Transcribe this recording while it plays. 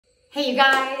Hey you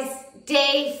guys,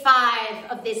 day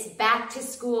 5 of this back to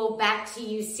school, back to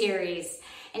you series.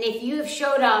 And if you have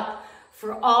showed up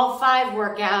for all 5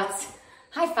 workouts,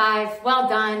 high five, well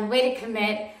done, way to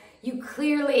commit. You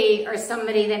clearly are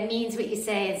somebody that means what you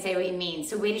say and say what you mean.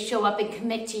 So way to show up and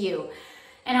commit to you.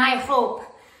 And I hope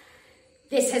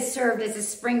this has served as a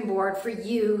springboard for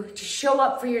you to show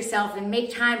up for yourself and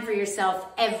make time for yourself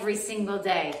every single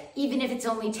day, even if it's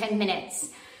only 10 minutes.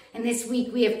 And this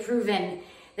week we have proven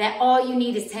that all you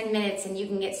need is 10 minutes and you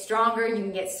can get stronger, you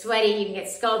can get sweaty, you can get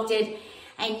sculpted,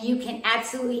 and you can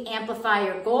absolutely amplify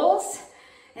your goals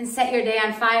and set your day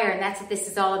on fire. And that's what this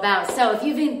is all about. So if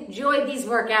you've enjoyed these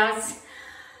workouts,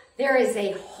 there is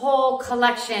a whole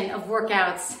collection of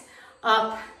workouts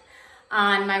up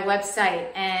on my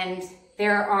website, and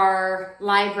there are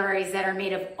libraries that are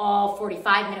made of all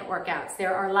 45-minute workouts.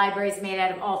 There are libraries made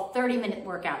out of all 30-minute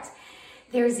workouts.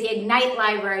 There's the Ignite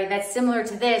library that's similar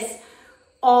to this.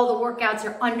 All the workouts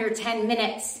are under 10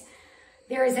 minutes.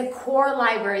 There is a core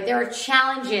library. There are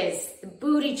challenges, the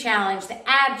booty challenge, the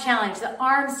ab challenge, the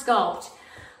arm sculpt.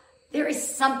 There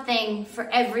is something for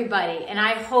everybody. And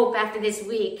I hope after this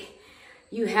week,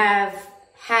 you have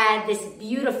had this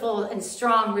beautiful and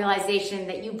strong realization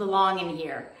that you belong in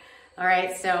here. All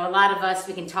right, so a lot of us,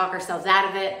 we can talk ourselves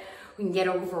out of it. We can get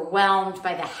overwhelmed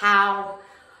by the how.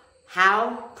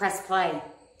 How? Press play.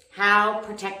 How?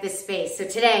 Protect this space. So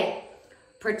today,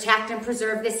 protect and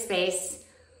preserve this space,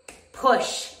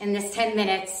 push in this 10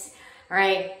 minutes, all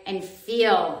right, and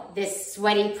feel this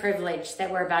sweaty privilege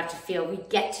that we're about to feel. We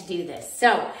get to do this.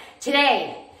 So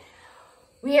today,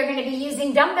 we are gonna be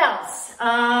using dumbbells.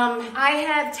 I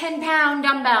have 10-pound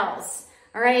dumbbells,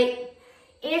 all right?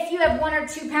 If you have 1 or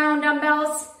 2 pound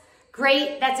dumbbells,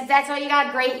 great. If that's all you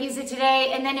got, great, use it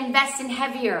today. And then invest in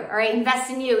heavier, all right? Invest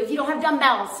in you. If you don't have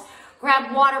dumbbells,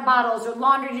 grab water bottles or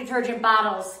laundry detergent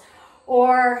bottles,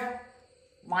 or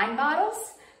wine bottles.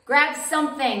 Grab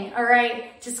something, all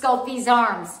right, to sculpt these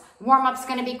arms. Warm-up's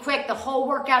gonna be quick. The whole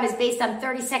workout is based on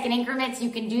 30-second increments. You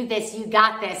can do this, you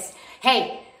got this.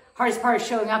 Hey, hardest part is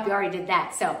showing up, you already did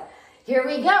that. So here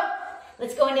we go.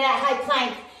 Let's go into that high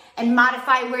plank and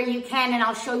modify where you can, and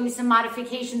I'll show you some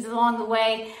modifications along the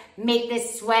way. Make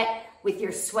this sweat with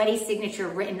your sweaty signature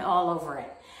written all over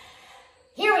it.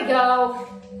 Here we go.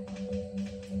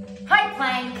 High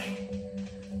plank.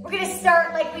 We're gonna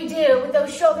start like we do with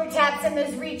those shoulder taps and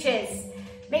those reaches.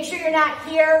 Make sure you're not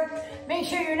here. Make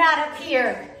sure you're not up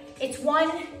here. It's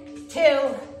 1,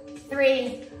 2,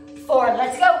 3, 4.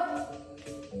 Let's go.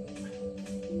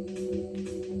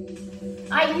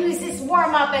 I use this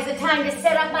warm-up as a time to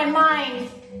set up my mind,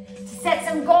 to set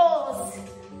some goals,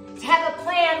 to have a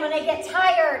plan when I get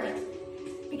tired,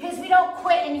 because we don't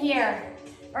quit in here.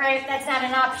 All right, that's not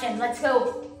an option. Let's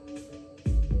go.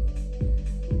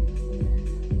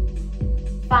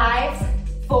 5,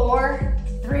 4,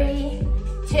 3,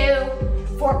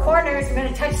 2, 4 corners. We're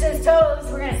gonna touch those toes.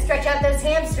 We're gonna stretch out those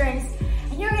hamstrings,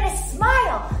 and you're gonna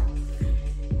smile.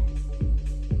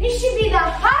 This should be the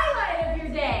highlight of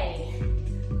your day.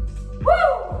 Woo!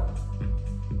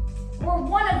 Or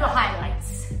one of the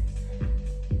highlights.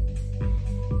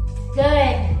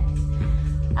 Good.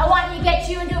 I want to get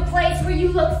you into a place where you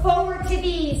look forward to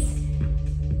these.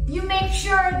 You make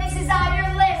sure this is on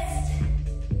your list.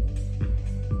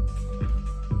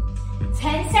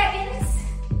 10 seconds.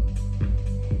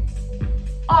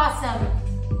 Awesome.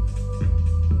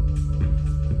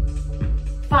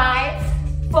 5,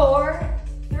 4,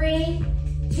 3,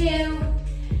 2,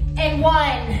 and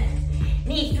 1.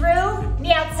 Knee through,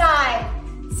 knee outside.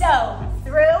 So,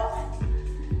 through,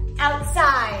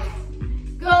 outside.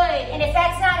 Good, and if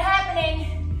that's not happening,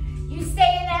 you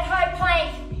stay in that high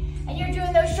plank and you're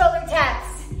doing those shoulder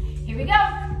taps. Here we go.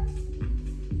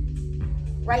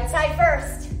 Right side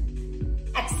first.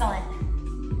 Excellent.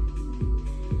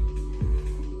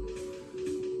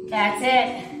 That's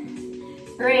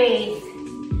it. Breathe.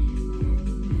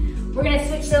 We're gonna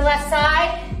switch to the left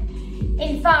side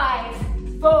in 5,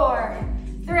 4,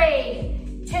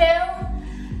 3, 2.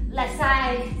 Left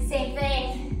side, same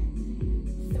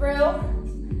thing. Through,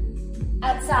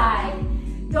 outside.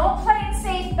 Don't play it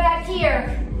safe back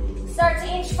here. Start to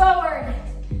inch forward.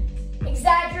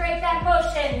 Exaggerate that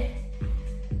motion.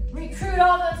 Recruit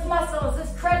all those muscles,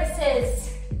 those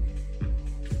crevices.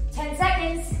 10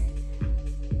 seconds.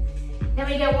 Then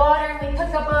we get water and we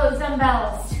pick up those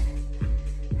dumbbells.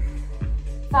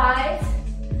 5,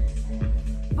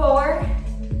 4,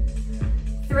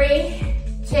 3,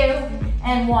 2,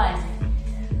 and 1.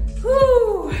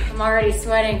 Whew, I'm already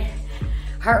sweating.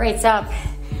 Heart rate's up.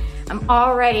 I'm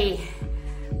already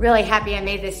really happy I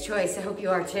made this choice. I hope you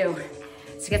are too.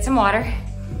 So get some water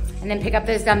and then pick up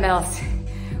those dumbbells.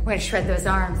 We're gonna shred those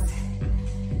arms.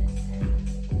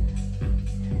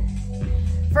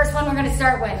 First one we're gonna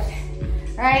start with.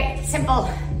 All right, simple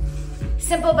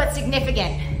but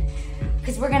significant,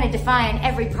 because we're gonna define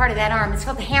every part of that arm. It's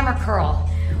called the hammer curl.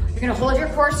 You're gonna hold your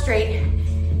core straight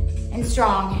and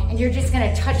strong, and you're just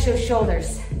gonna touch those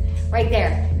shoulders right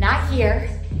there. Not here,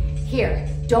 here.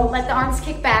 Don't let the arms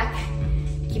kick back.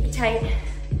 Keep it tight,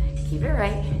 keep it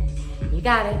right. You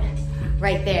got it,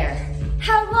 right there.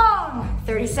 How long?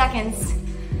 30 seconds.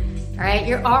 All right,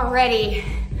 you're already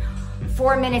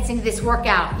 4 minutes into this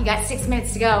workout. You got 6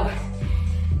 minutes to go.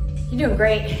 You're doing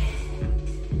great.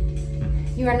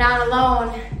 You are not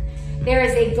alone. There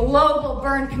is a global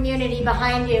burn community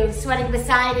behind you, sweating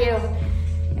beside you.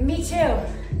 And me too.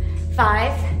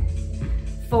 5,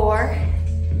 4,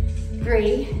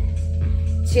 3,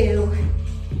 2,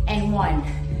 and 1.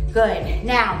 Good.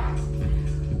 Now,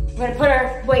 we're gonna put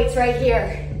our weights right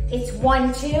here. It's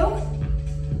 1, 2,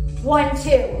 1,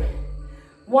 2,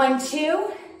 1,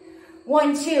 2,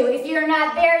 1, 2. If you're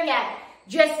not there yet,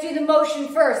 just do the motion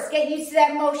first. Get used to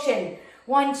that motion.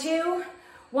 1, 2,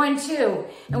 1, 2.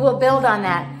 And we'll build on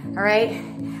that, all right?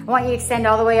 I want you to extend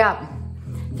all the way up.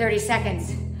 30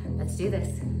 seconds. Let's do this.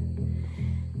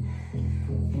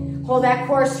 Hold that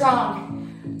core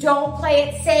strong. Don't play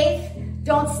it safe.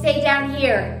 Don't stay down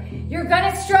here. You're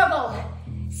gonna struggle.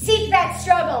 Seek that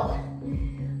struggle.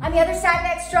 On the other side of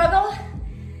that struggle,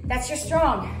 that's your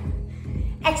strong.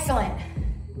 Excellent.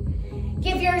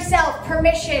 Give yourself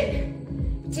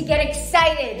permission to get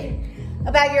excited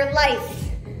about your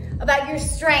life, about your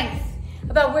strength,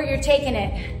 about where you're taking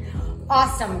it.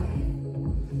 Awesome.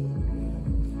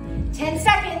 10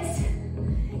 seconds.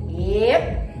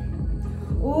 Yep.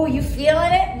 Ooh, you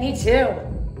feeling it? Me too.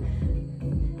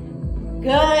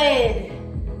 Good.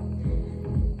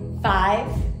 5,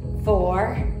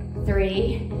 4,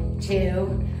 3, 2,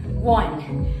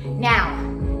 1. Now,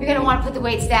 you're gonna wanna put the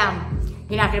weights down.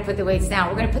 You're not gonna put the weights down.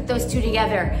 We're gonna put those two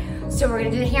together. So we're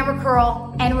gonna do the hammer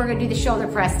curl and we're gonna do the shoulder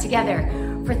press together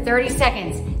for 30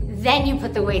 seconds. Then you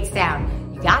put the weights down.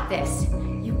 You got this.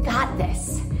 You got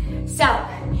this. So,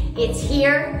 it's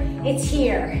here, it's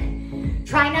here.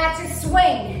 Try not to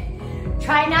swing.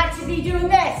 Try not to be doing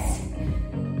this.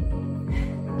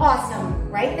 Awesome.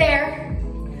 Right there.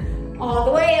 All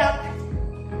the way up.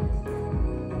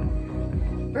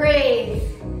 Breathe.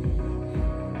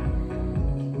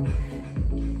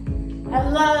 I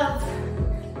love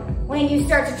when you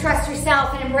start to trust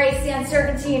yourself and embrace the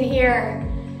uncertainty in here.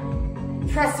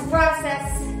 Trust the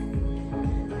process.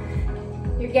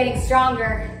 You're getting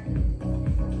stronger.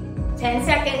 10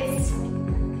 seconds.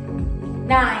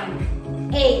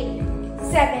 9, 8,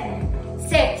 7,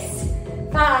 6,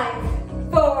 5,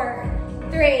 4,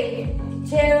 3,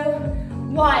 2,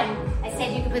 1. I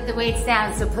said you could put the weights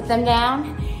down, so put them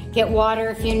down. Get water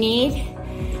if you need.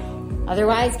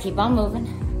 Otherwise, keep on moving.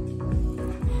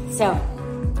 So,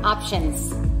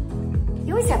 options.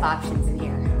 You always have options in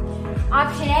here.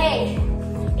 Option A,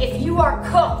 if you are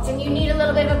cooked and you need a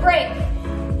little bit of a break,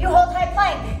 you hold high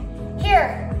plank.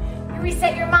 Here, you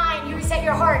reset your mind, you reset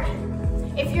your heart.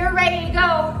 If you're ready to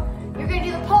go, you're gonna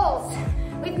do the pulls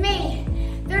with me.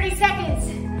 30 seconds.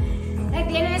 At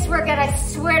the end of this workout, I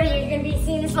swear to you, you're gonna be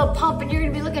seeing this little pump and you're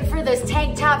gonna be looking for those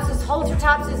tank tops, those halter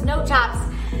tops, those no tops.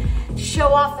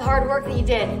 Show off the hard work that you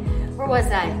did. Where was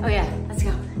I? Oh yeah, let's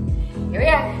go. Here we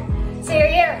are. So you're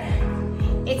here.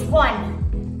 It's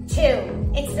 1,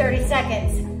 2, it's 30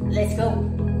 seconds. Let's go.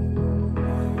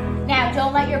 Now,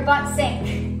 don't let your butt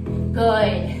sink.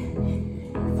 Good.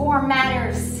 Form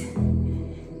matters.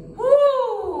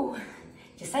 Woo!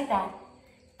 Just like that.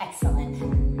 Excellent.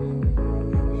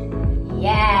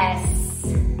 Yes.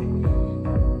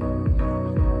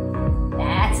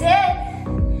 That's it.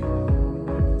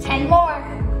 10 more.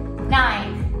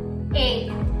 9,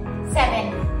 8,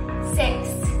 7, 6,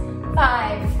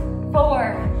 5,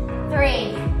 4,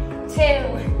 3, 2,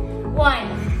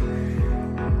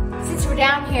 1. Since we're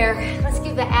down here, let's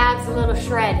give the abs a little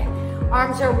shred.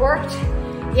 Arms are worked.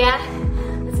 Yeah?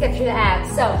 Let's get through the abs.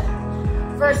 So,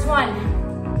 first one.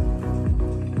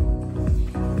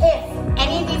 If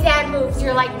any of these ab moves,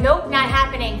 you're like, nope, not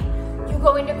happening, you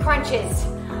go into crunches.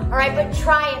 All right, but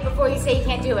try it before you say you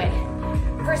can't do it.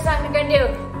 First time we're gonna do,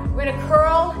 we're gonna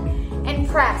curl and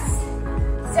press.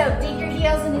 So dig your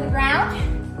heels into the ground.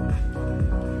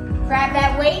 Grab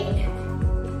that weight.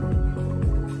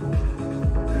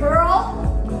 Curl,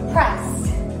 press.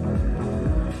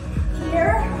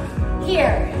 Here,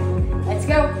 here. Let's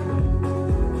go.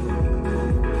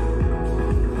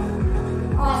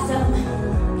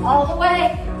 Awesome. All the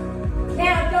way.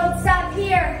 Now don't stop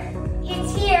here.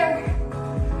 It's here.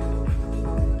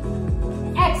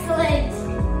 Excellent.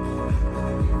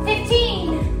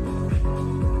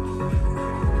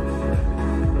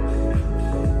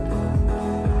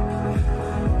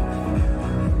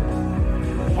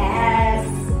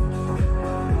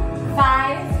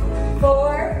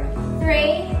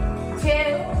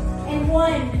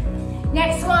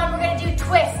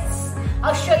 twists.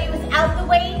 I'll show you without the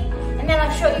weight, and then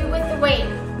I'll show you with the weight.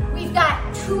 We've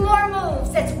got 2 more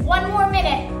moves. That's 1 more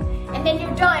minute, and then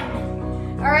you're done.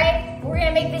 All right? We're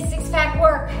gonna make this six-pack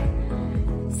work.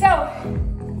 So,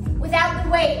 without the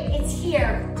weight, it's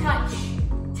here. Touch,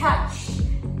 touch,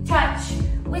 touch.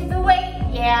 With the weight,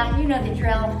 yeah, you know the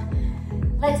drill.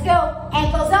 Let's go.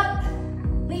 Ankles up,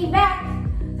 lean back.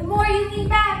 The more you lean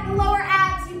back, the lower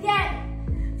abs you get.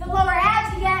 The lower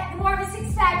abs you get, the more of a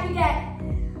six-pack you get.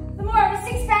 The more of a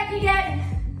six-pack you get,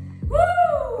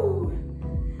 woo!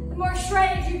 The more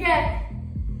shredded you get.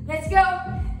 Let's go.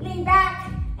 Lean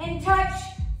back and touch.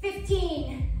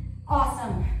 15.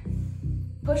 Awesome.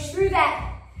 Push through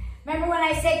that. Remember when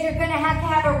I said you're gonna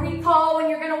have a recall when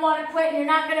you're gonna wanna quit and you're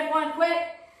not gonna wanna quit?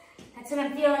 That's what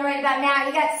I'm feeling right about now.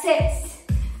 You got 6,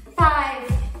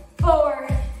 5, 4,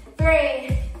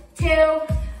 3, 2,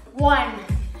 1.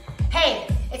 Hey,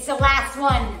 it's the last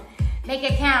one. Make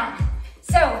it count.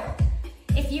 So,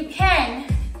 if you can,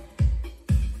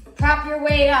 prop your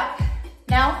weight up.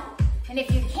 No? And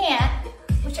if you can't,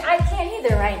 which I can't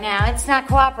either right now, it's not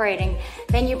cooperating,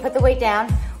 then you put the weight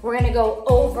down. We're gonna go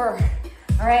over,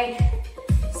 all right?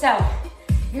 So,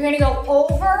 you're gonna go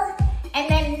over and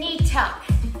then knee tuck.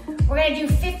 We're gonna do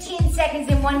 15 seconds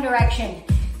in one direction,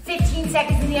 15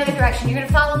 seconds in the other direction. You're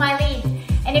gonna follow my lead.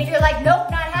 And if you're like,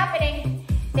 nope, not happening,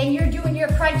 then you're doing your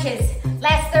crunches.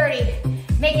 Last 30,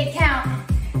 make it count.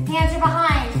 Hands are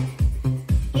behind.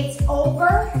 It's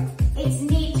over, it's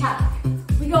knee tuck.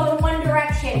 We go in one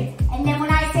direction. And then when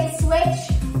I say switch,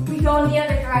 we go in the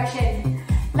other direction.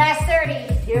 Last 30,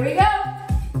 here we go.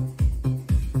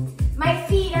 My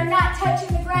feet are not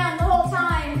touching the ground the whole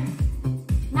time.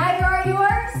 Neither are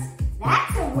yours.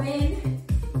 That's a win.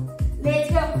 Let's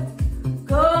go.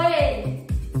 Good.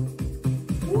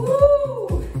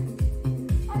 Woo!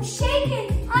 I'm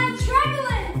shaking. I'm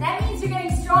trembling. That means you're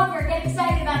getting stronger. Get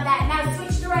excited about that. Now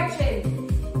switch direction.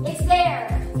 It's there.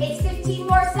 It's 15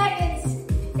 more seconds.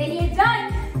 Then you're done.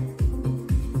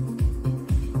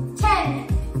 10,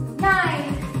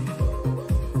 9,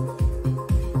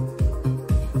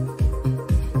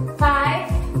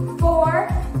 5, 4,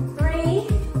 3,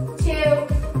 2,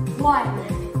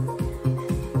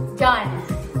 1. Done.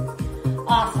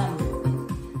 Awesome.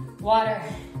 Water.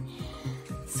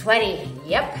 Sweaty.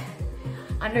 Yep.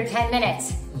 Under 10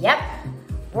 minutes. Yep.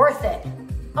 Worth it.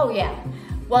 Oh yeah.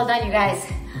 Well done, you guys.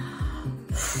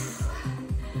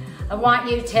 I want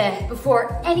you to,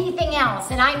 before anything else,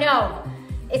 and I know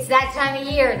it's that time of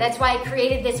year. That's why I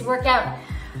created this workout,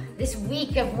 this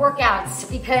week of workouts,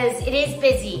 because it is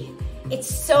busy. It's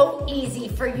so easy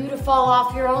for you to fall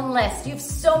off your own list. You have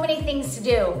so many things to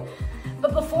do.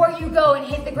 But before you go and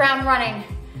hit the ground running,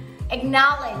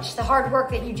 acknowledge the hard work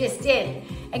that you just did.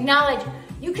 Acknowledge,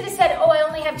 you could have said, oh, I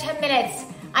only have 10 minutes.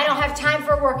 I don't have time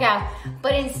for a workout.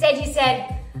 But instead you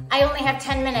said, I only have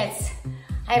 10 minutes.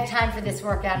 I have time for this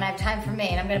workout and I have time for me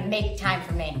and I'm gonna make time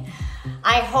for me.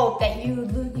 I hope that you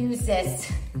use this.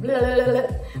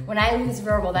 When I lose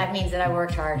verbal, that means that I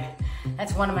worked hard.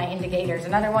 That's one of my indicators.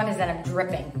 Another one is that I'm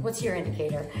dripping. What's your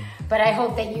indicator? But I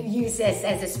hope that you use this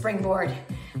as a springboard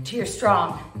to your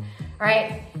strong. All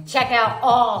right, check out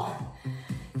all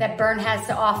that Burn has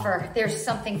to offer. There's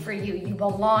something for you. You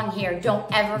belong here. Don't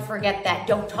ever forget that.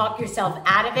 Don't talk yourself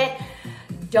out of it.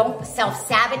 Don't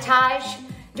self-sabotage.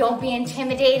 Don't be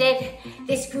intimidated.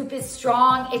 This group is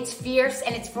strong, it's fierce,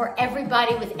 and it's for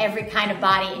everybody with every kind of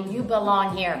body, and you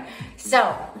belong here.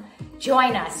 So,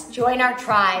 join us, join our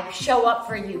tribe, show up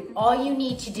for you. All you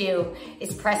need to do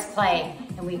is press play,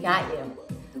 and we got you.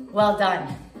 Well done.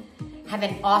 Have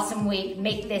an awesome week.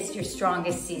 Make this your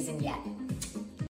strongest season yet.